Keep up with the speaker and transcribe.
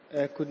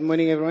Good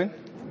morning, everyone.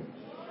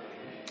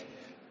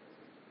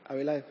 Are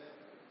we live?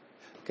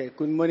 Okay,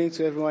 good morning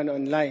to everyone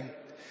online.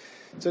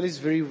 So it's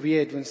very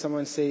weird when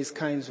someone says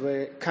kind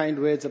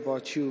words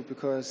about you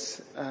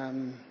because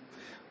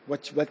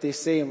what they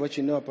say and what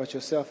you know about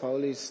yourself are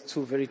always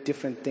two very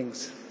different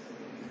things.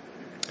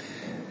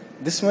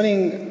 This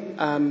morning,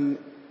 I'm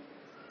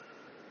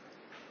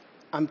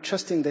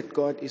trusting that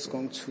God is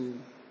going to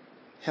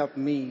help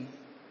me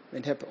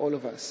and help all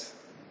of us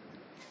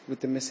with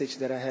the message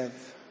that I have.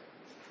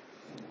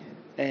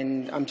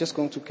 And I'm just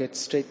going to get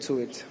straight to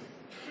it.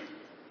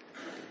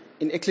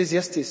 In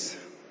Ecclesiastes,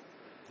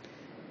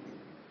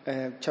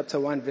 chapter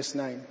 1, verse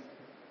 9,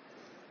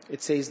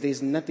 it says,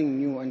 "There's nothing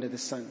new under the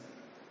sun."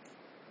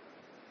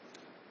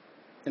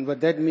 And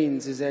what that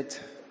means is that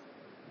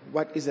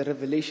what is a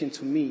revelation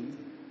to me,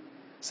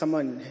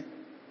 someone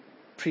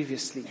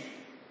previously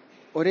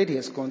already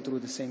has gone through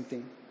the same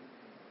thing.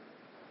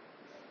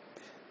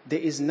 There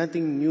is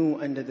nothing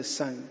new under the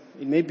sun.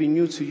 It may be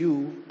new to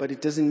you, but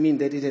it doesn't mean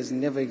that it has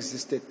never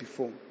existed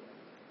before.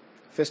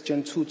 1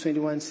 John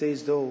 2:21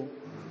 says, "Though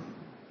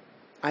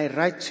I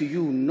write to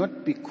you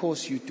not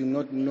because you do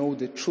not know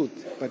the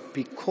truth, but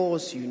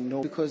because you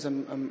know." Because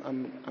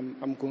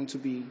I'm going to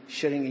be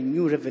sharing a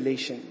new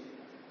revelation.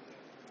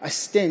 I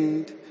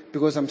stand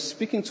because I'm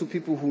speaking to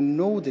people who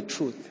know the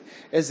truth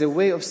as a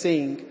way of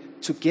saying,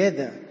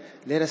 together,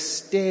 let us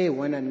stay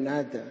one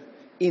another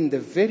in the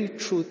very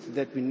truth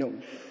that we know.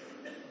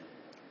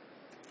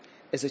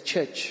 As a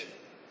church,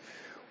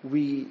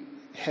 we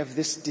have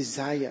this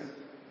desire,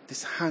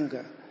 this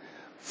hunger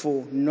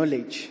for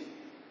knowledge.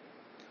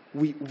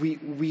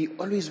 We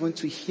always want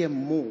to hear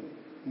more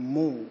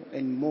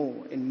and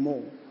more and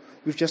more.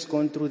 We've just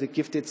gone through the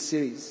Gifted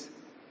series.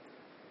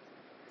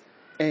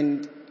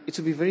 And it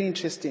would be very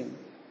interesting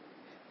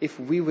if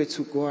we were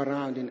to go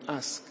around and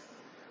ask,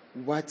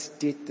 what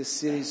did the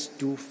series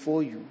do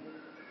for you?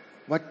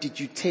 What did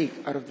you take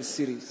out of the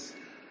series?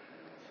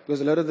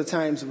 Because a lot of the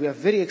times we are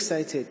very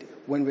excited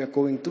when we are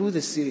going through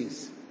the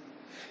series.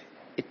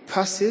 It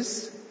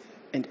passes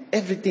and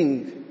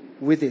everything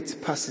with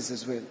it passes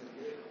as well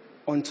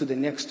on to the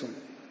next one.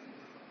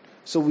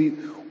 So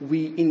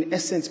we in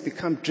essence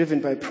become driven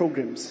by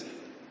programs.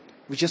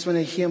 We just want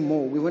to hear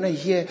more. We want to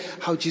hear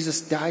how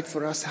Jesus died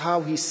for us,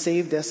 how he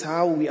saved us,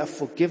 how we are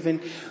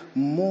forgiven.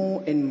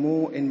 More and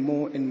more and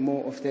more and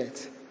more of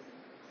that.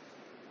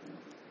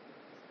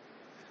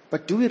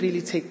 But do we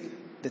really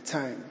take the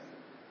time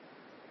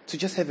to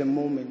just have a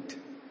moment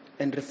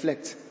and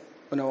reflect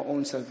on our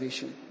own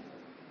salvation?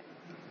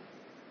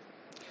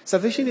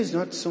 Salvation is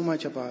not so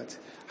much about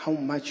how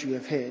much you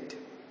have heard,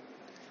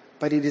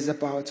 but it is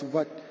about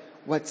what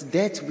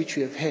that which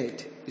you have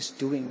heard is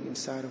doing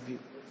inside of you.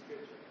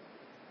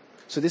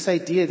 So this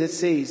idea that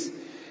says,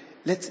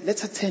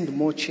 let's attend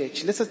more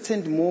church, let's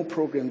attend more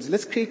programs,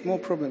 let's create more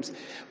programs.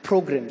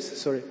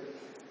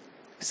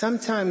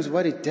 Sometimes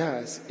what it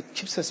does, it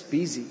keeps us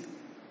busy.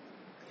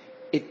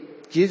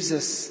 It gives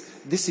us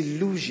this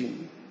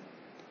illusion,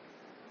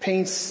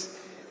 paints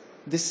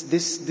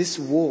this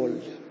wall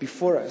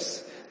before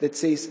us that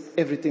says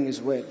everything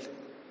is well.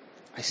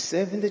 I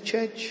serve in the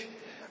church,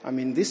 I'm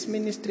in this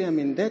ministry, I'm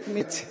in that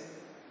ministry.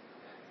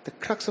 The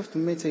crux of the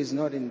matter is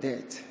not in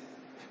that.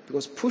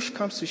 Because push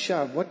comes to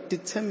shove, what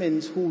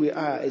determines who we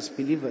are as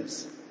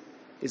believers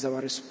is our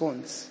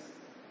response,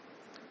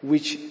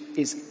 which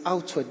is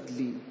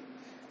outwardly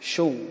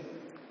shown.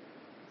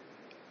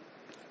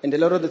 And a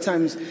lot of the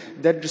times,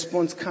 that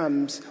response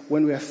comes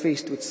when we are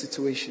faced with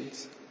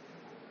situations.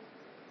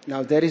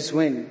 Now, that is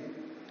when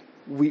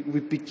we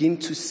begin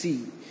to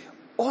see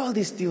all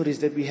these theories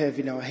that we have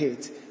in our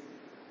heads,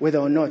 whether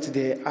or not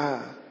they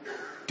are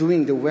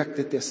doing the work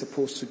that they're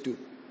supposed to do.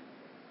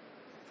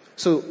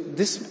 So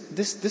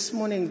this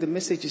morning, the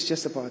message is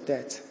just about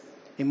that.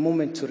 A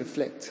moment to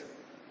reflect.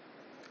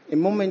 A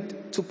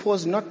moment to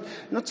pause, not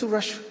to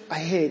rush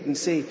ahead and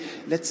say,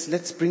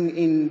 let's bring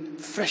in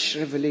fresh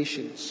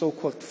revelation,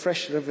 so-called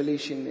fresh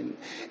revelation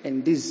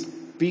and these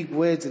big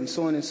words and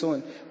so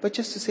on, but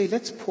just to say,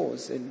 let's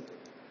pause and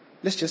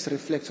let's just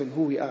reflect on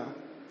who we are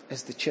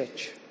as the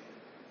church.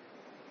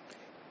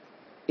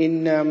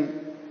 In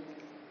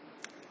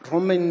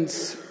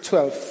Romans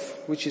 12,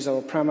 which is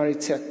our primary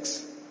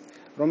text,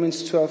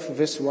 Romans 12,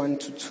 verse 1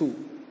 to 2,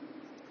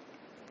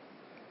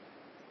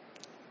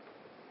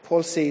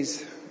 Paul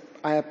says,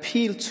 "I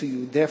appeal to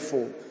you,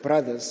 therefore,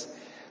 brothers,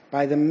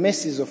 by the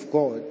mercies of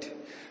God,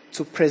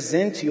 to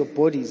present your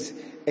bodies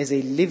as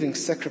a living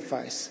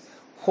sacrifice,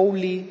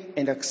 holy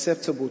and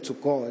acceptable to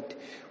God,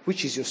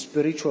 which is your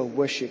spiritual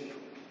worship.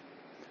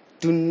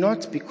 Do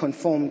not be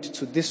conformed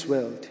to this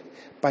world,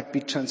 but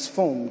be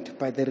transformed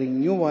by the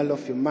renewal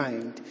of your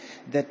mind,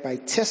 that by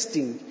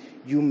testing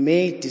you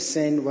may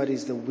discern what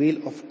is the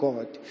will of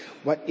God,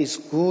 what is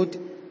good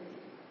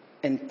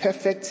and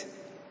perfect,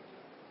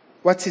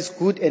 what is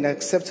good and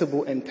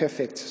acceptable and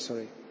perfect."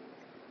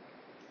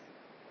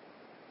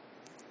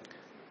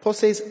 Paul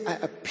says, "I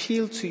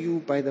appeal to you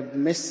by the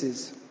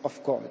mercies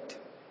of God."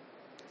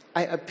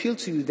 I appeal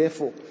to you,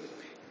 therefore.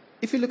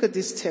 If you look at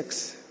this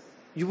text,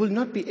 you will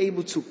not be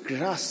able to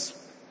grasp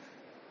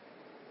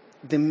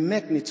the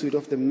magnitude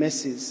of the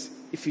messes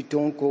if you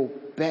don't go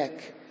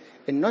back,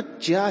 and not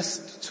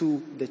just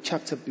to the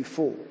chapter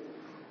before.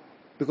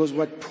 Because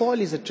what Paul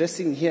is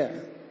addressing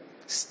here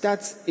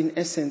starts in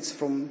essence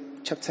from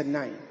chapter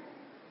 9,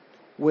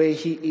 where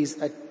he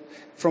is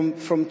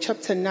from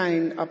chapter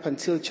 9 up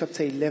until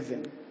chapter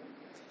 11,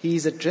 he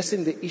is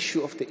addressing the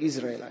issue of the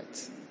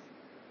Israelites.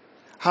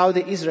 How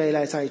the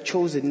Israelites are a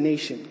chosen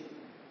nation,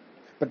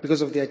 but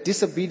because of their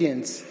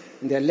disobedience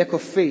and their lack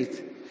of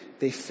faith,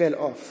 they fell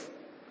off.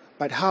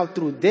 But how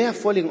through their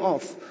falling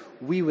off,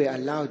 we were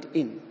allowed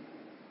in.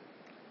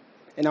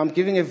 And I'm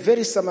giving a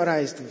very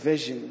summarized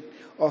version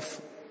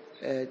of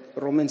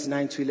Romans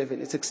 9 to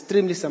 11. It's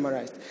extremely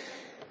summarized.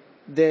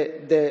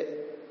 The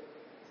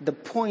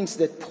points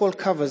that Paul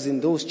covers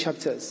in those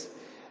chapters,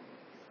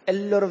 a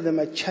lot of them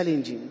are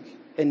challenging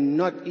and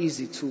not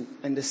easy to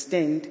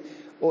understand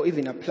or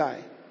even apply.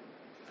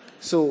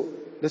 So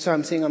that's why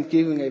I'm saying I'm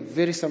giving a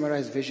very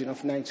summarized version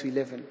of 9 to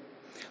 11.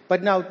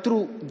 But now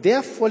through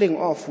their falling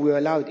off, we were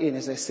allowed in,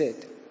 as I said.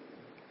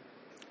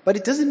 But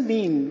it doesn't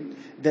mean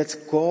that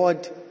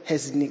God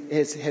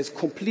has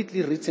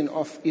completely written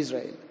off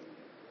Israel.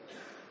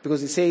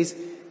 Because it says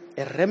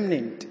a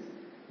remnant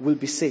will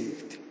be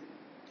saved.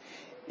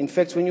 In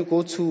fact, when you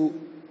go to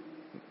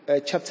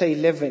chapter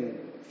 11,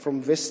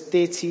 from verse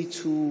 30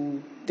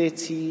 to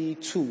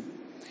 32,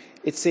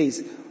 it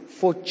says,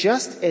 "For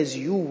just as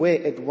you were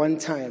at one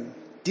time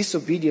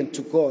disobedient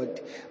to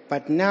God,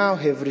 but now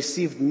have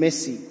received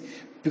mercy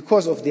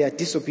because of their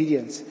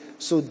disobedience,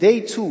 so they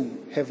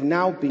too have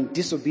now been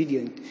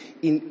disobedient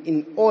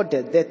in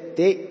order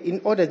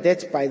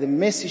that by the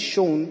mercy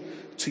shown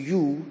to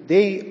you,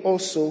 they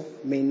also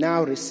may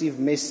now receive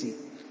mercy.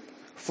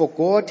 For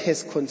God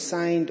has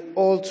consigned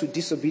all to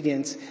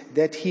disobedience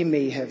that he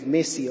may have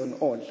mercy on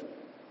all."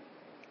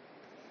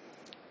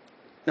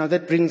 Now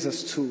that brings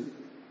us to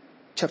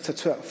chapter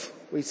 12,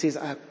 where it says,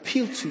 "I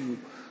appeal to you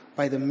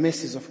by the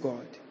mercies of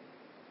God."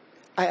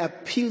 I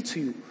appeal to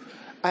you.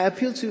 I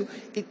appeal to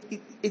you.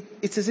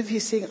 It's as if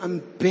he's saying, I'm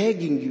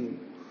begging you,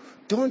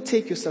 don't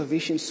take your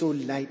salvation so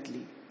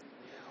lightly.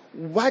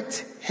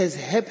 What has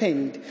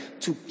happened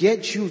to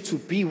get you to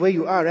be where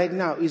you are right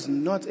now is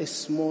not a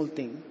small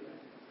thing.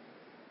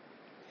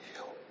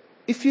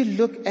 If you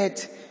look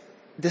at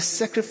the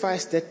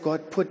sacrifice that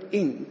God put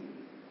in,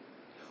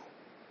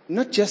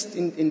 not just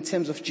in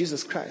terms of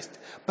Jesus Christ,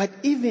 but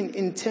even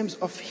in terms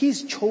of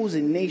his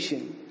chosen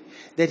nation,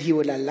 that he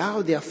will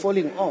allow their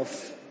falling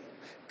off,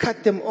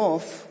 cut them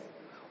off,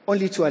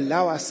 only to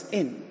allow us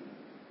in.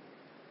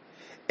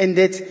 And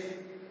that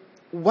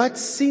what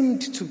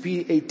seemed to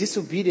be a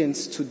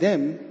disobedience to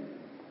them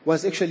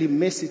was actually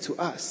mercy to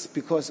us.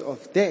 Because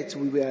of that,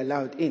 we were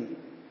allowed in.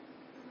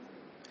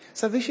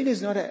 Salvation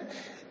is not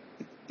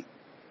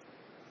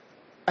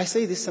I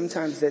say this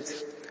sometimes, that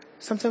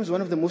sometimes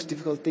one of the most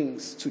difficult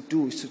things to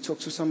do is to talk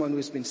to someone who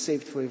has been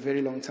saved for a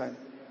very long time.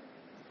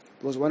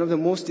 Because one of the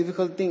most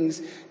difficult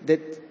things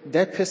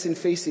that person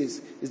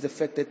faces is the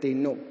fact that they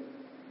know.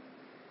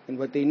 And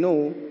what they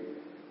know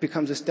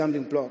becomes a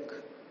stumbling block.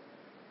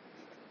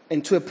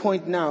 And to a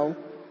point now,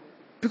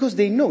 because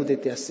they know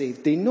that they are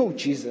saved, they know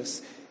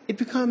Jesus, it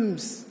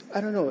becomes,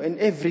 an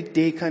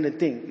everyday kind of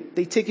thing.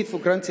 They take it for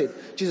granted.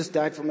 Jesus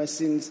died for my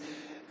sins,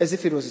 as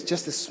if it was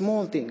just a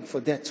small thing for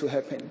that to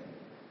happen.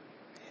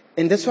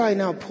 And that's why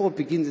now Paul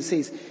begins and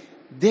says,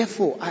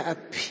 "Therefore, I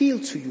appeal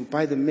to you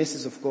by the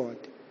mercies of God,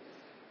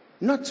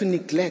 not to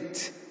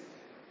neglect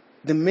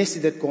the mercy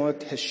that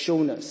God has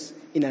shown us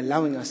in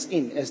allowing us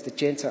in as the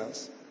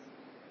Gentiles."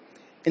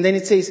 And then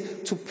it says,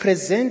 "To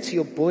present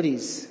your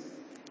bodies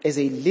as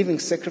a living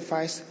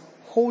sacrifice,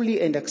 holy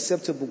and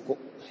acceptable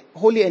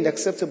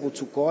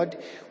to God,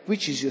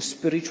 which is your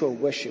spiritual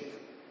worship."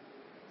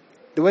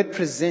 The word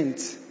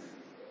 "present"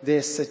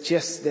 there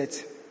suggests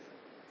that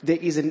there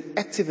is an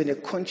active and a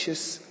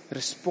conscious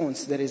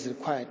response that is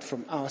required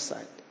from our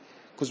side,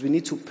 because we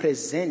need to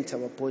present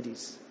our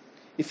bodies.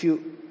 If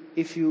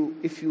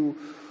you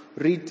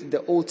read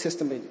the Old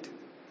Testament,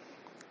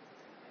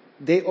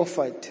 they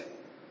offered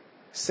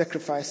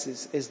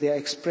sacrifices as their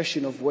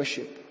expression of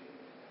worship.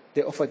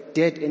 They offered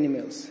dead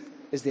animals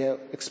as their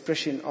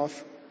expression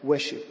of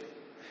worship.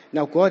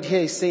 Now God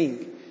here is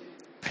saying,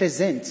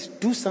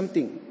 do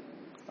something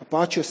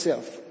about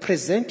yourself.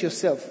 Present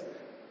yourself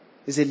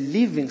as a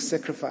living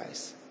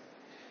sacrifice.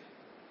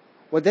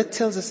 What that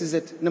tells us is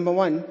that, number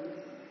one,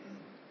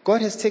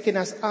 God has taken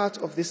us out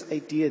of this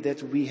idea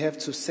that we have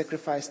to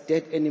sacrifice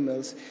dead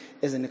animals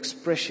as an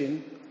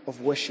expression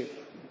of worship.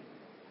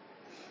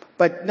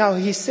 But now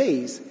he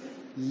says,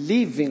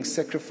 living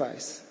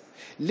sacrifice.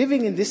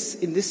 Living in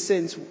this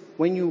sense,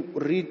 when you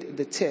read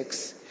the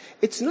text,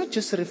 it's not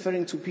just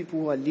referring to people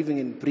who are living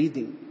and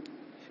breathing,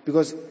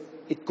 because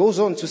it goes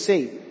on to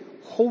say,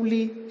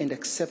 holy and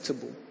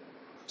acceptable.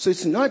 So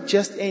it's not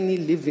just any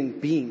living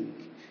being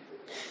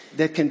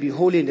that can be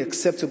holy and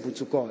acceptable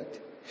to God.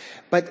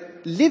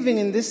 But living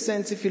in this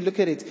sense, if you look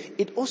at it,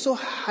 it also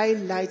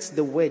highlights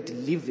the word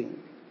living,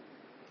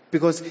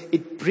 because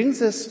it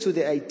brings us to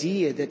the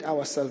idea that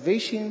our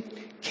salvation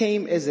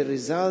came as a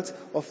result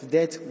of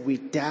that we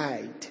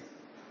died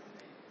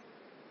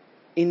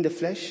in the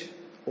flesh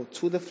or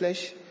to the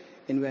flesh,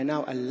 and we are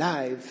now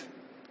alive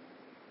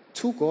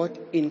to God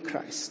in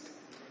Christ.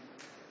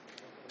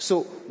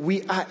 So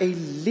we are a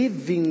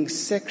living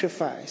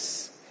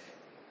sacrifice.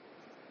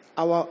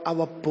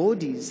 Our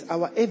bodies,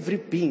 our every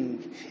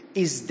being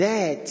is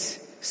that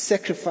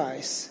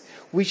sacrifice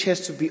which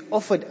has to be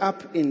offered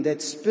up in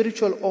that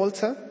spiritual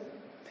altar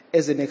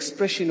as an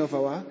expression of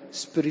our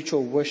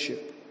spiritual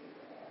worship.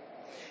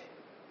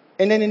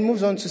 And then it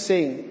moves on to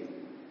saying,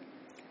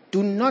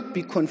 do not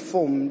be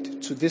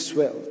conformed to this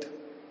world,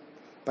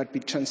 but be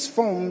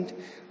transformed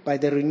by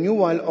the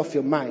renewal of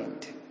your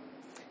mind,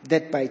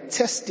 that by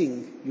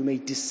testing you may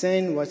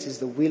discern what is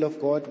the will of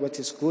God, what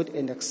is good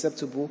and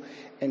acceptable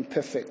and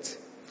perfect.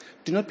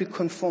 Do not be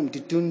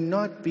conformed. Do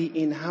not be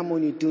in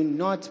harmony. Do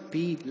not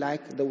be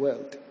like the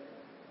world.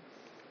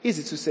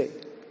 Easy to say,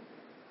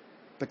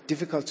 but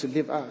difficult to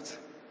live out.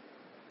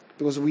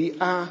 Because we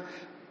are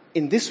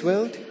in this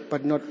world,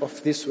 but not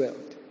of this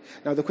world.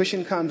 Now the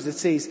question comes that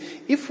says,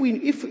 if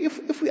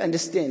we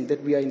understand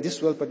that we are in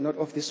this world, but not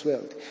of this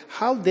world,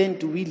 how then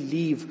do we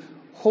live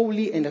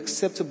holy and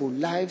acceptable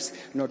lives,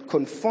 not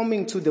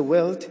conforming to the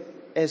world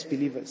as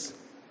believers?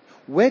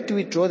 Where do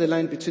we draw the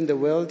line between the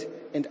world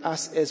and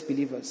us as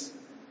believers?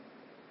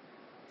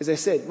 As I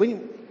said,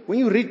 when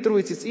you read through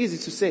it, it's easy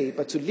to say,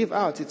 but to live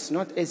out, it's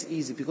not as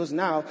easy, because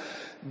now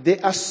there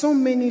are so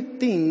many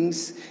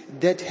things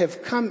that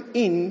have come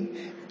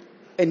in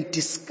and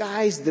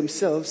disguised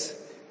themselves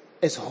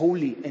as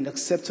holy and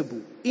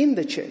acceptable in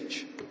the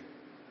church,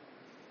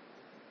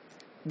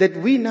 that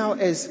we now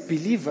as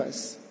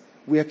believers,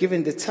 we are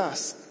given the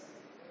task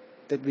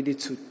that we need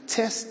to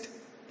test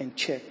and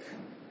check.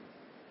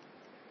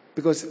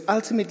 Because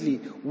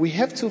ultimately, we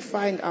have to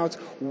find out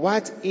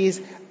what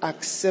is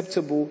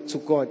acceptable to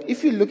God.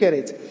 If you look at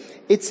it,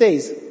 it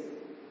says,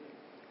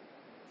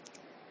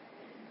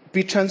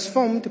 be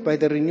transformed by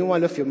the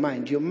renewal of your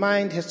mind. Your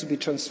mind has to be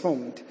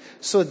transformed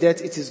so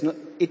that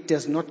it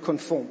does not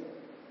conform.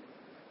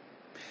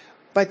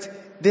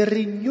 But the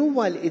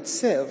renewal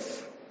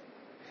itself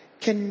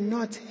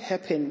cannot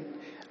happen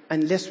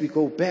unless we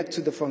go back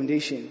to the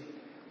foundation,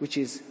 which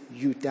is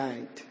you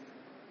died.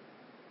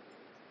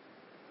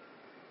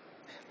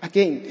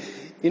 Again,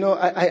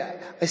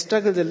 I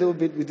struggled a little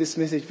bit with this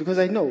message because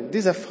I know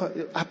these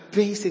are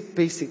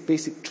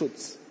basic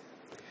truths.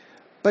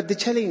 But the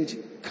challenge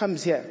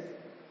comes here.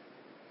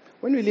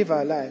 When we live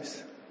our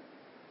lives,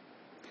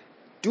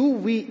 do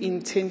we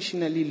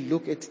intentionally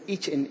look at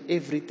each and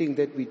everything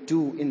that we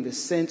do in the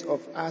sense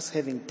of us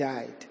having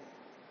died?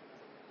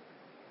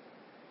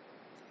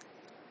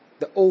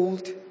 The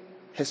old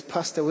has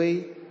passed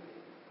away.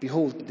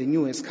 Behold, the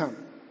new has come.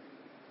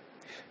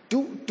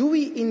 Do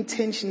we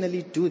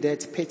intentionally do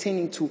that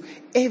pertaining to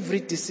every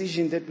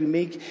decision that we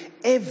make,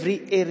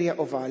 every area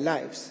of our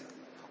lives?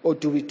 Or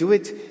do we do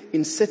it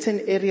in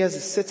certain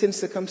areas, certain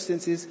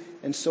circumstances,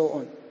 and so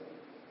on?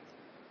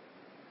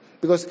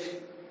 Because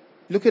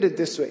look at it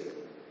this way.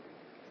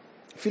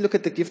 If you look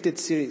at the Gifted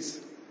series,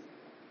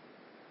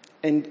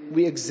 and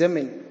we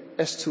examine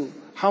as to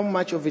how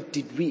much of it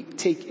did we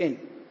take in,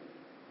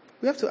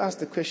 we have to ask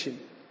the question,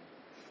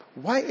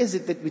 why is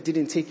it that we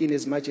didn't take in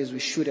as much as we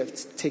should have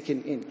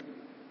taken in?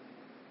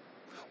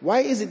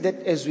 Why is it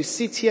that as we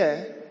sit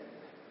here,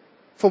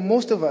 for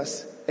most of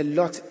us, a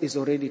lot is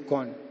already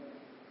gone?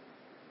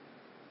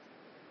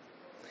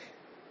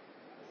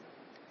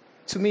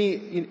 To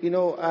me,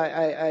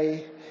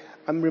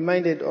 I'm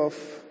reminded of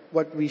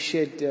what we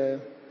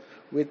shared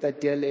with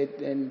Adele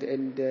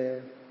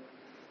and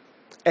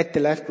at the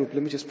life group.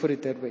 Let me just put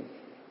it that way.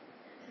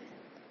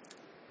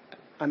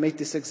 I made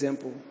this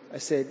example. I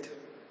said,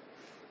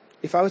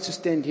 if I were to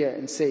stand here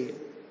and say,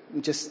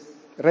 just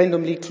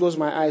randomly close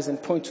my eyes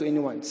and point to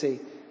anyone, say,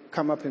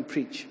 come up and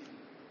preach.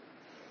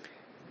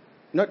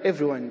 Not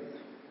everyone,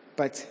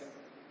 but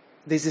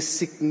there's a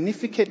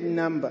significant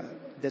number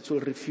that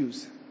will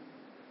refuse.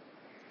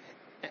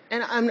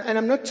 And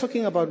I'm not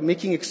talking about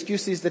making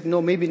excuses that,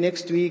 no, maybe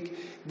next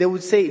week they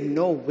would say,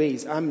 no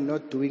ways, I'm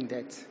not doing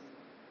that.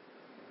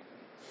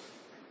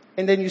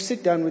 And then you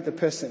sit down with the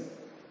person,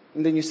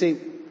 and then you say,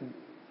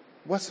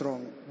 what's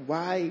wrong?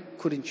 Why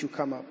couldn't you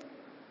come up?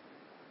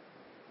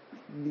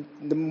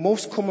 The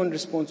most common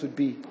response would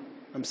be,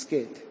 I'm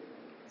scared.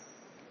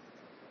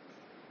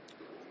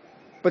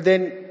 But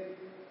then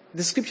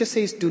the scripture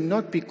says, do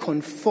not be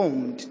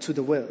conformed to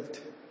the world.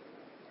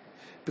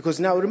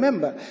 Because now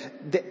remember,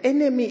 the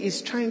enemy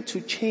is trying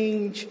to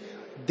change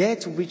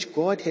that which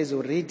God has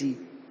already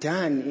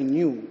done in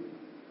you.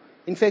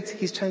 In fact,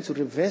 he's trying to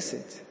reverse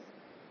it.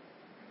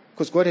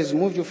 Because God has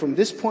moved you from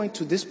this point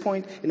to this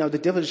point, and now the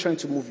devil is trying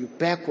to move you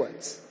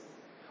backwards,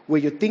 where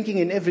your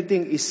thinking and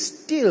everything is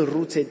still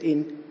rooted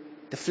in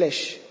the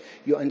flesh,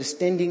 your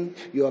understanding,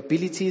 your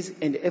abilities,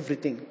 and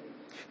everything.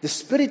 The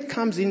Spirit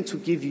comes in to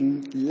give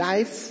you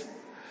life,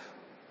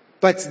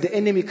 but the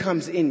enemy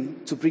comes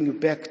in to bring you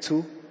back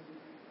to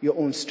your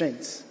own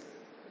strengths.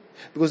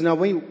 Because now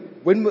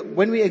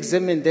when we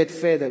examine that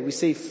further, we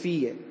say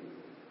fear.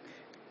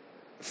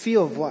 Fear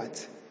of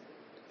what?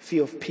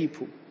 Fear of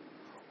people.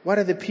 What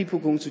are the people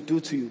going to do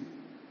to you?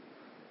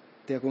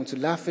 They're going to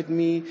laugh at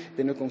me.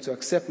 They're not going to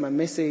accept my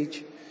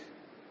message.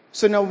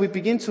 So now we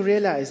begin to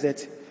realize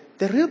that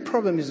the real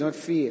problem is not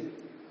fear.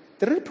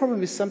 The real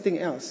problem is something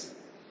else.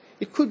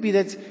 It could be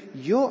that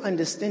your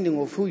understanding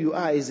of who you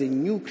are as a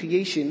new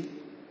creation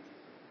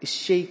is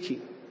shaky.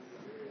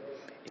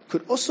 It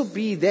could also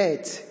be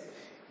that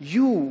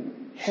you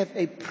have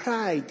a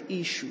pride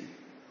issue.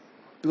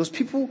 Because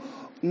people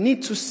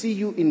need to see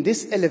you in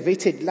this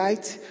elevated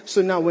light.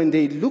 So now when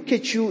they look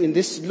at you in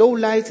this low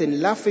light and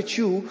laugh at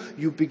you,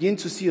 you begin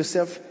to see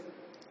yourself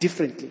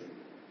differently.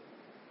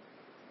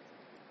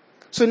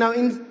 So now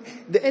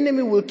the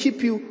enemy will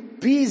keep you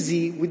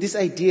busy with this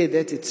idea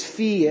that it's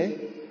fear,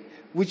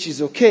 which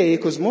is okay,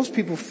 because most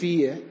people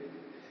fear,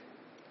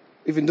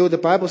 even though the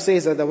Bible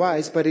says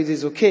otherwise, but it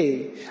is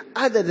okay.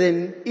 Other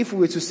than if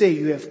we were to say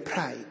you have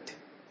pride.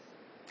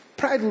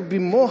 Pride would be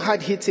more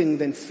hard-hitting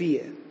than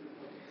fear.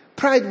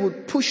 Pride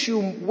would push you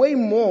way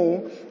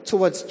more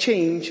towards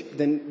change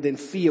than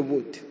fear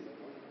would.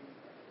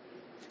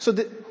 So,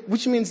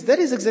 which means that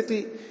is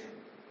exactly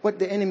what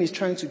the enemy is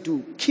trying to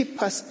do.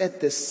 Keep us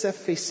at the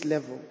surface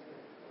level.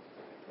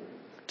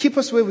 Keep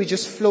us where we're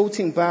just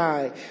floating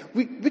by.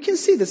 We can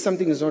see that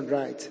something is not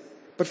right.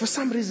 But for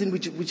some reason, we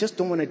just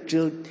don't want to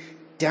drill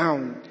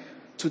down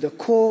to the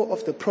core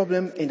of the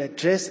problem and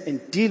address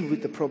and deal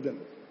with the problem.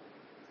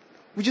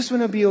 We just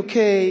want to be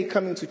okay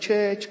coming to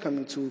church,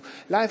 coming to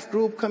life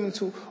group, coming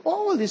to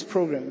all these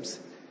programs.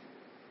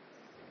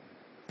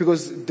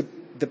 Because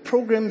the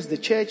programs, the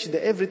church,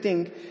 the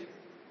everything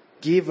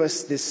give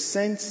us this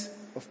sense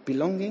of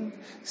belonging,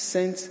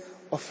 sense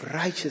of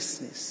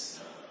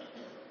righteousness.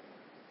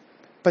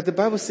 But the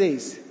Bible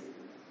says,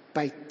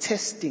 by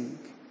testing.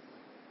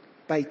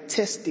 It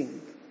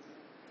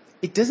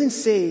doesn't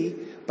say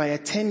by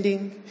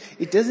attending.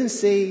 It doesn't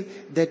say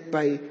that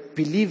by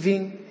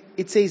believing.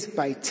 It says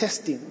by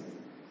testing.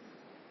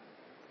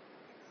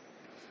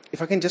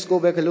 If I can just go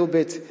back a little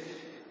bit.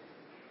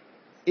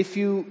 If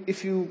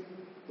you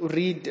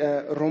read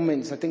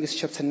Romans, I think it's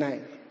chapter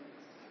 9.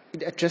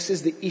 It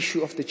addresses the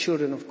issue of the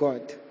children of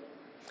God.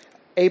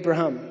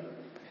 Abraham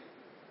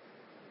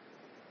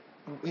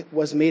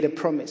was made a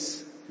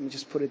promise. Let me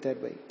just put it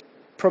that way.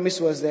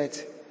 Promise was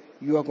that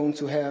you are going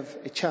to have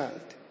a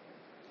child.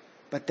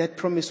 But that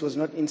promise was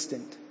not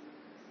instant.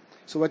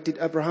 So what did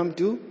Abraham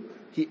do?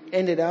 He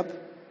ended up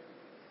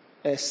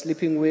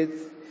sleeping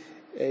with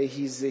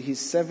his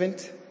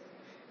servant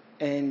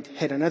and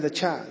had another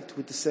child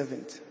with the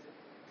servant.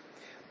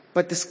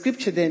 But the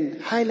scripture then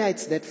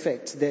highlights that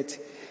fact that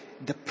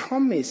the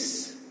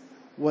promise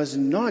was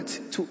not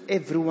to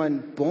everyone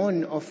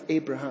born of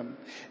Abraham.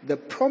 The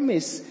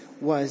promise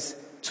was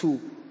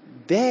to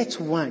that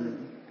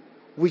one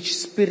which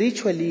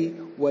spiritually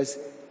was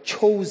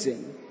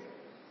chosen,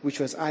 which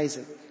was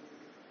Isaac.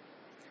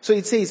 So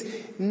it says,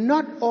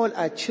 not all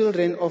are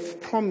children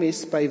of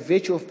promise by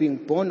virtue of being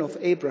born of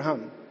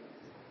Abraham.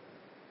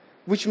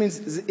 Which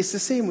means it's the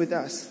same with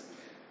us.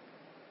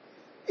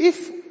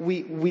 If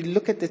we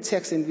look at the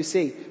text and we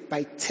say,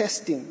 by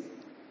testing,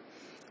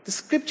 the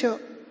scripture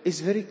is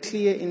very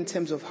clear in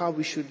terms of how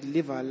we should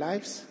live our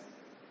lives,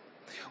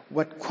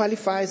 what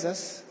qualifies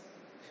us,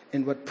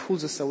 and what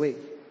pulls us away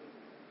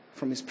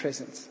from his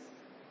presence.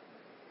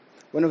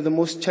 One of the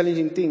most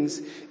challenging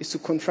things is to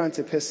confront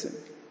a person,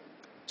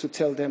 to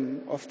tell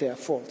them of their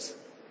faults.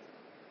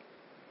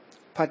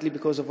 Partly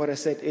because of what I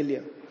said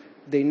earlier.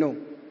 They know.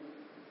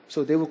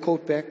 So they will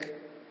quote back.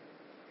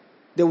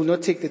 They will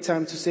not take the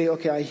time to say,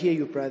 okay, I hear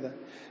you, brother.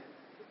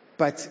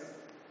 But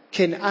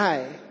can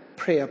I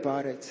pray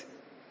about it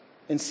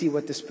and see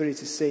what the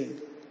Spirit is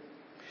saying?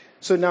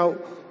 So now,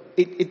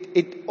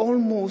 it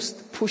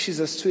almost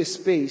pushes us to a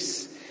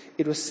space,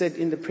 it was said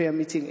in the prayer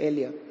meeting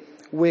earlier,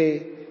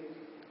 where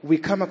we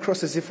come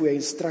across as if we are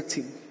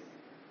instructing.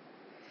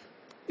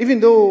 Even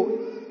though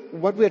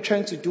what we are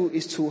trying to do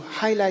is to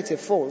highlight a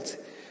fault,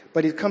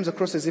 but it comes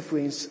across as if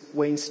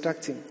we're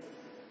instructing.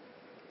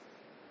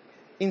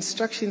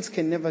 Instructions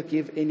can never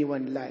give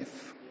anyone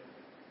life.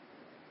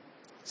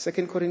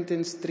 2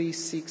 Corinthians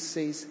 3:6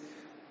 says,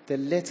 the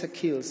letter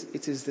kills,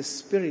 it is the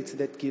spirit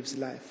that gives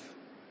life.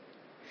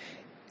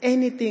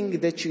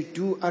 Anything that you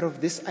do out of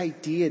this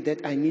idea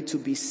that I need to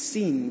be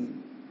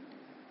seen,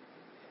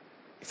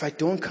 if I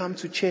don't come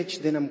to church,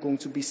 then I'm going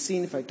to be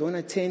seen. If I don't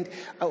attend,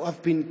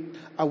 I've been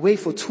away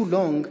for too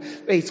long.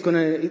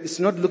 It's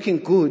not looking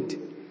good.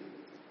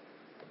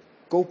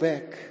 Go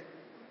back.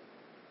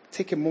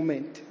 Take a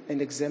moment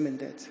and examine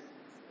that.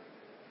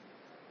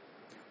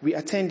 We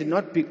attend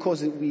not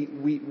because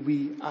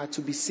we are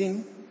to be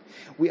seen.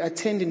 We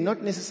attend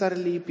not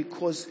necessarily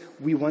because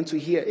we want to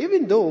hear.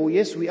 Even though,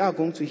 yes, we are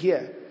going to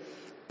hear.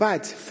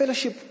 But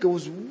fellowship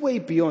goes way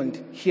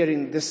beyond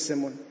hearing this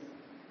sermon.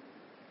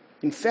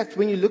 In fact,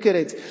 when you look at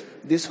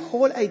it, this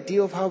whole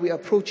idea of how we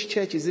approach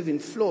church is even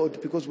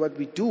flawed, because what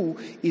we do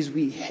is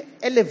we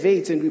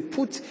elevate and we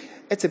put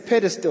at a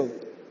pedestal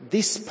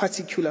this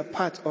particular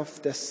part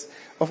of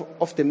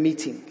the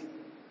meeting.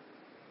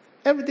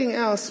 Everything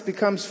else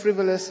becomes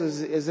frivolous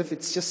as if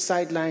it's just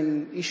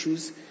sideline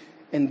issues,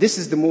 and this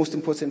is the most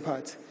important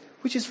part,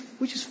 which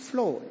is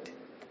flawed.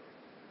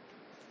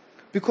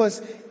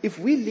 Because if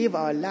we live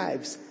our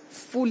lives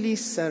fully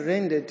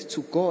surrendered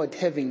to God,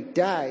 having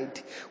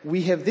died,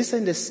 we have this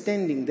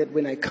understanding that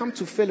when I come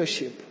to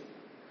fellowship,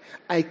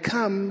 I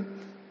come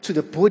to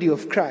the body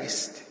of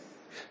Christ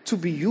to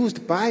be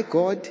used by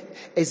God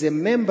as a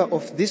member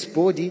of this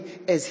body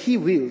as He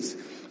wills.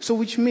 So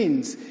which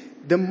means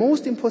the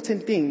most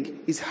important thing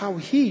is how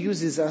He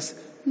uses us,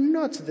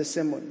 not the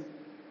sermon.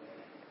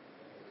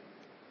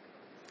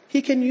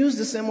 He can use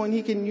the sermon,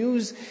 He can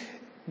use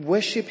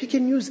worship, He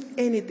can use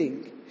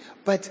anything.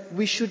 But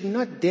we should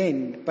not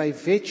then, by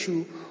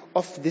virtue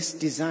of this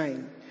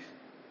design,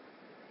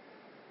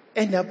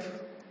 end up,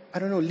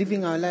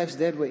 living our lives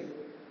that way.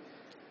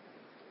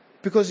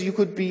 Because you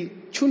could be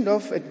tuned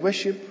off at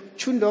worship,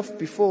 tuned off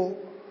before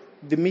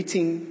the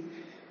meeting,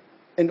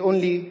 and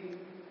only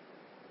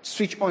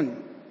switch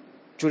on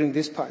during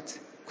this part.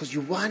 Because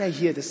you want to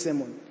hear the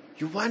sermon.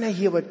 You want to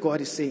hear what God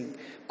is saying.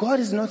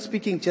 God is not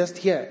speaking just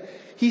here.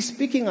 He's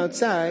speaking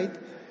outside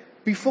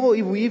before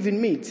we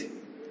even meet.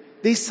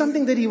 There's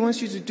something that He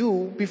wants you to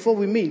do before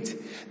we meet.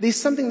 There's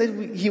something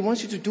that He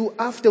wants you to do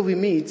after we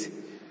meet.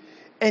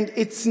 And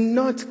it's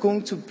not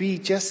going to be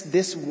just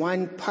this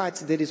one part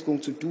that is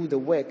going to do the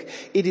work.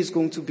 It is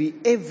going to be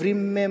every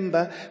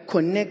member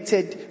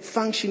connected,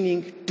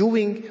 functioning,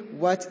 doing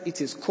what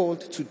it is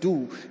called to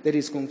do that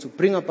is going to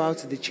bring about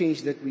the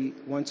change that we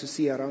want to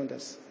see around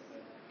us.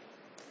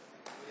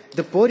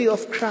 The body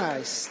of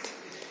Christ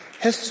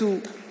has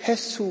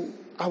to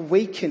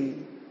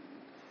awaken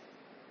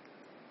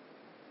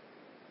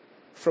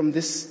from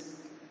this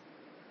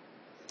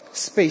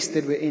space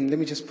that we're in. Let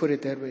me just put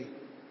it that way.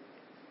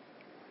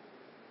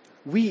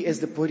 We as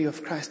the body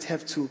of Christ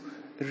have to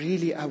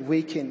really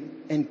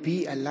awaken and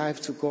be alive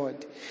to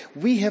God.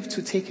 We have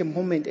to take a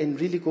moment and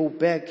really go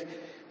back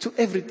to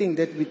everything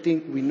that we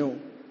think we know.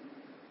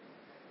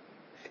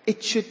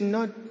 It should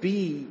not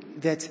be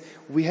that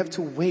we have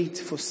to wait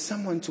for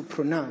someone to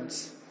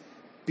pronounce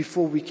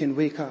before we can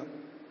wake up.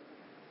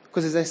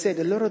 Because as I said,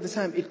 a lot of the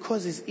time it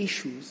causes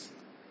issues.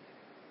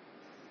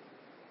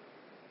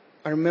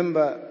 I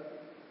remember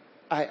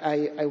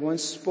I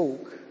once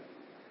spoke.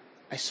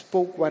 I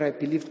spoke what I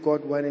believed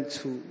God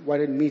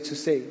wanted me to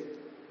say.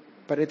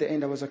 But at the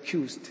end I was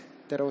accused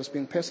that I was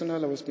being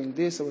personal, I was being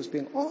this, I was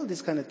being all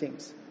these kind of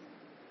things.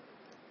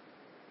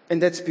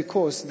 And that's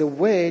because the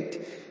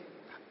word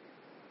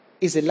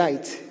is a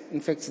light. In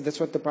fact, that's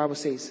what the Bible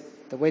says.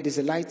 The word is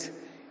a light.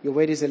 Your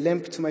word is a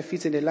lamp to my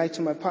feet and a light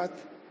to my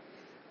path.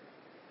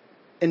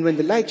 And when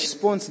the light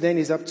response then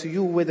is up to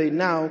you, whether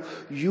now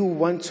you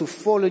want to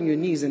fall on your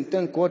knees and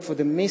thank God for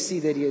the mercy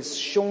that He has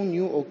shown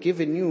you or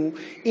given you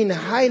in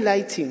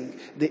highlighting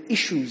the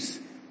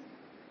issues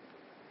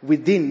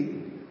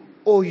within,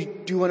 or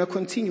do you want to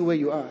continue where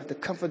you are, the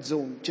comfort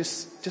zone,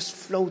 just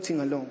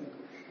floating along,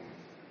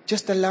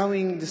 just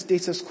allowing the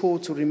status quo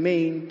to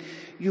remain.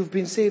 You've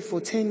been saved for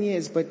 10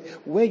 years, but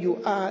where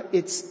you are,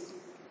 it's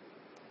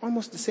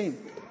almost the same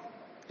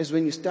as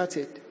when you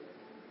started.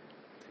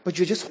 But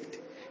you're just...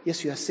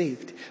 Yes, you are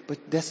saved,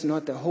 but that's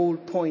not the whole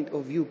point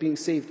of you being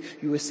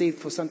saved. You were saved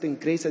for something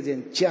greater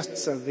than just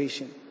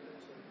salvation.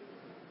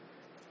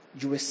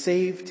 You were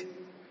saved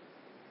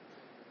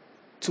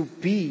to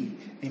be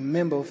a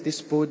member of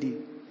this body,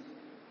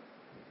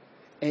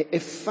 a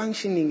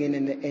functioning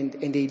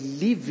and a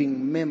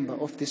living member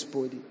of this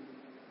body.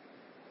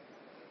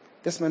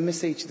 That's my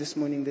message this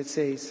morning that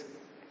says,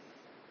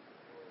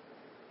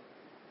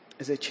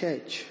 as a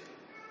church,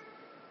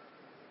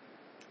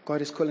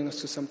 God is calling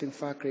us to something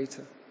far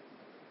greater.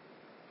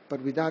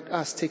 But without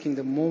us taking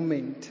the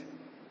moment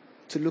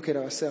to look at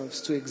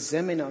ourselves, to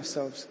examine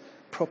ourselves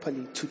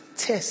properly, to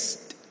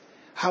test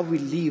how we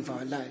live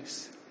our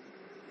lives,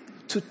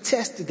 to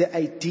test the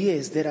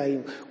ideas that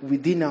are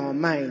within our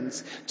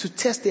minds, to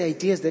test the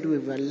ideas that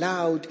we've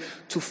allowed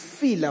to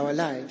fill our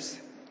lives,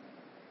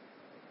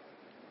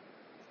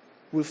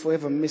 we'll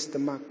forever miss the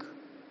mark.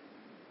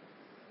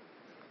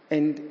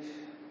 And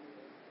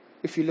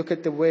if you look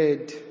at the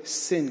word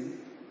sin,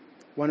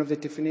 one of the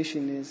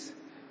definitions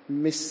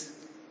is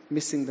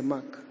missing the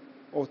mark,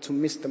 or to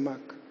miss the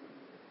mark.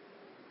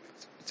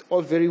 It's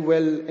all very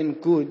well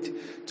and good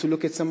to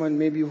look at someone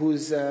maybe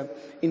who's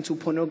into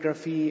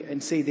pornography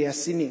and say they are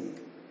sinning.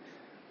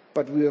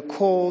 But we are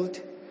called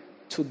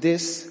to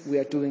this, we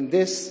are doing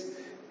this,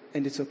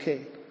 and it's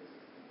okay.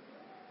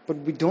 But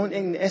we don't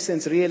in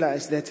essence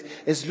realize that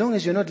as long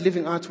as you're not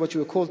living out what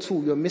you are called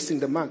to, you're missing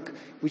the mark,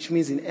 which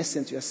means in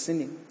essence you're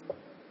sinning.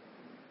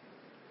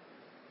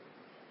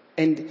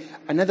 And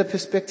another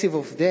perspective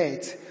of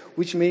that,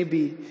 which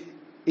maybe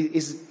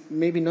is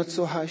maybe not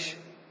so harsh,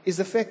 is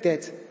the fact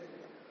that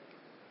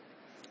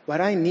what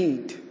I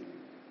need,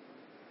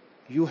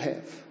 you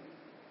have.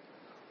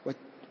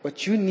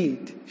 What you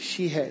need,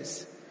 she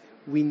has.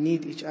 We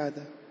need each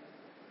other.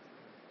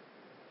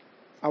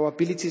 Our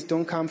abilities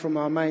don't come from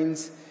our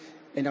minds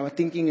and our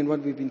thinking and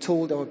what we've been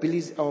told. Our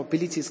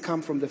abilities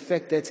come from the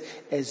fact that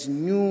as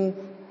new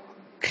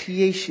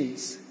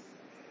creations,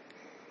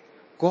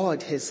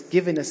 God has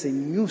given us a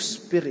new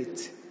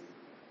spirit.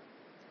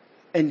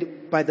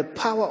 And by the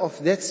power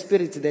of that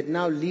spirit that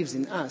now lives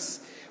in us,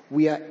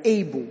 we are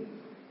able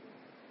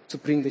to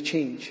bring the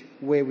change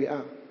where we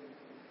are.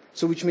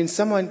 So which means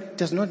someone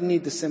does not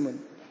need the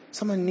sermon.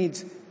 Someone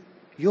needs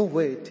your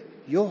word,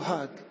 your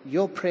hug,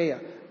 your prayer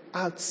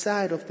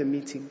outside of the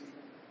meeting.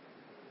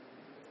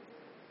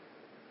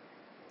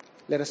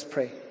 Let us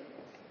pray.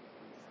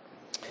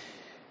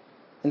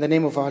 In the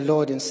name of our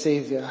Lord and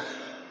Savior,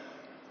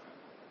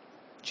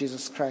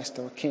 Jesus Christ,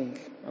 our King,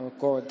 our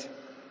God,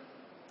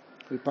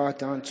 we bow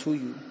down to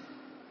you.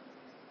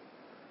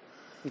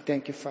 We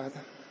thank you,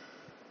 Father.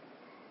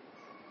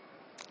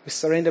 We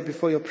surrender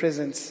before your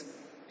presence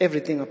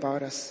everything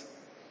about us.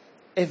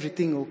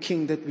 Everything, O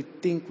King, that we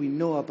think we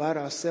know about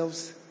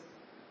ourselves,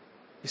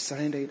 we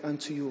surrender it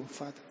unto you, O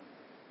Father.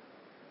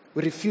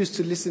 We refuse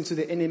to listen to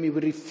the enemy.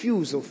 We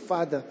refuse, O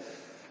Father,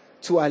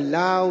 to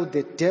allow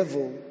the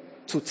devil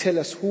to tell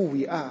us who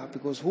we are,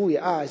 because who we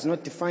are is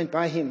not defined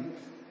by him.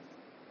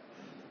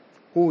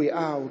 Who we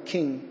are, O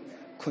King,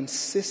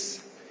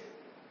 consists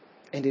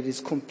and it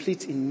is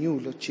complete in you,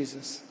 Lord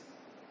Jesus.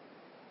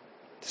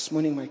 This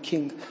morning, my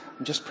King,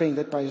 I'm just praying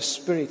that by your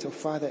Spirit, O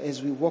Father,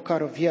 as we walk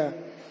out of here,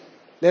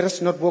 let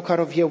us not walk out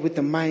of here with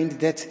the mind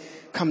that,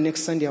 come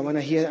next Sunday, I want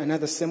to hear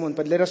another sermon,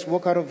 but let us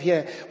walk out of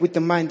here with the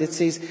mind that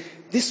says,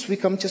 this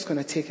week I'm just going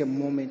to take a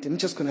moment. I'm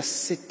just going to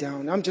sit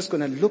down. I'm just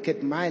going to look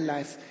at my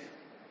life,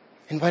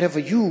 and whatever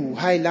you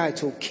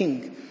highlight, O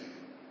King,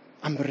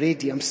 I'm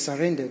ready, I'm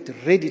surrendered,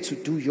 ready to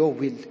do your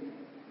will.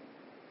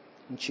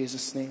 In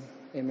Jesus' name,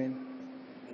 amen.